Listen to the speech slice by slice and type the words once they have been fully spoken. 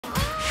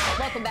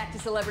Welcome back to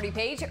Celebrity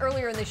Page.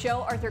 Earlier in the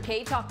show, Arthur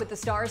Kade talked with the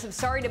stars of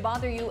Sorry to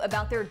Bother You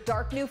about their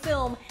dark new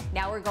film.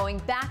 Now we're going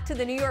back to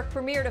the New York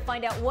premiere to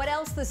find out what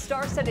else the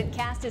star-studded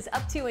cast is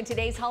up to in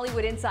today's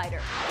Hollywood Insider.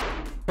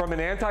 From an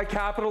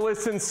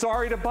anti-capitalist in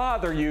Sorry to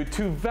Bother You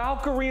to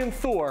Valkyrie and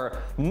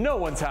Thor, no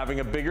one's having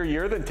a bigger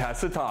year than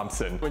Tessa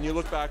Thompson. When you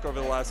look back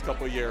over the last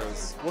couple of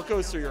years, what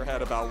goes through your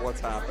head about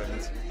what's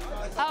happened?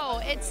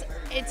 Oh,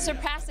 it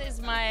surpasses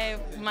my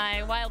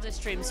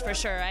wildest dreams for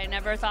sure. I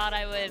never thought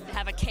I would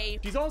have a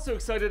cape. She's also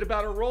excited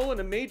about a role in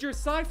a major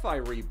sci-fi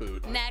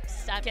reboot.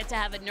 Next, I get to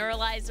have a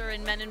neuralizer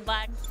in Men in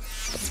Black.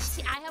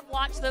 I have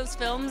watched those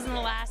films in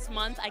the last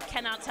month. I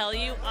cannot tell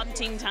you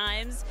umpteen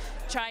times,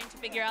 trying to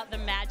figure out the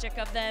magic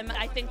of them.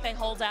 I think they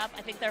hold up.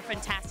 I think they're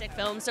fantastic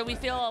films. So we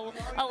feel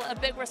a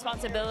big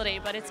responsibility,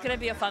 but it's going to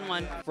be a fun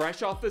one.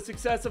 Fresh off the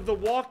success of The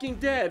Walking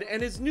Dead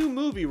and his new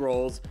movie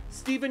roles,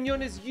 Steven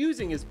Yeun is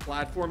using his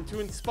platform to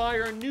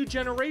inspire a new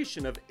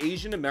generation of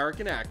Asian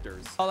American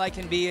actors. All I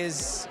can be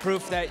is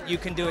proof that you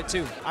can do it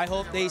too. I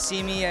hope they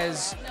see me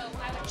as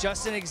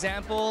just an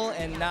example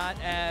and not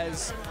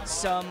as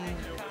some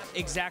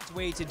exact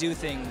way to do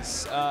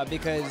things,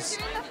 because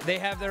they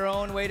have their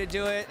own way to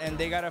do it and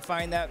they gotta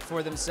find that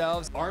for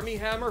themselves. Armie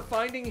Hammer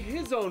finding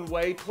his own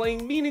way,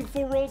 playing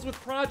meaningful roles with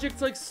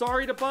projects like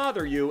Sorry to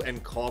Bother You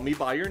and Call Me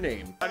By Your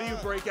Name. How do you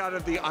break out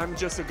of the I'm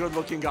just a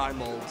good-looking guy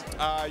mold?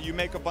 You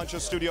make a bunch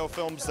of studio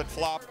films that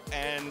flop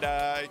and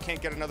you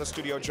can't get another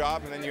studio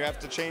job, and then you have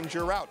to change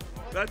your route.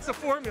 That's the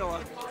formula.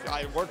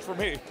 It worked for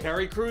me.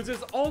 Terry Crews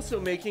is also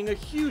making a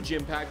huge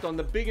impact on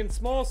the big and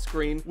small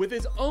screen with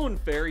his own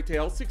fairy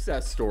tale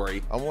success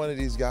story. I'm one of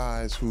these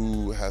guys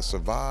who has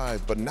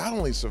survived, but not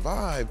only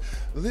survived,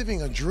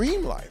 living a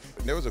dream life.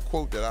 There was a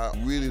quote that I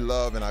really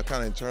love and I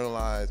kind of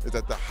internalized, is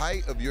that the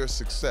height of your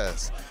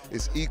success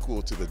is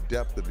equal to the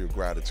depth of your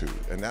gratitude.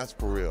 And that's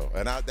for real.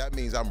 And that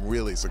means I'm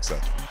really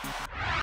successful.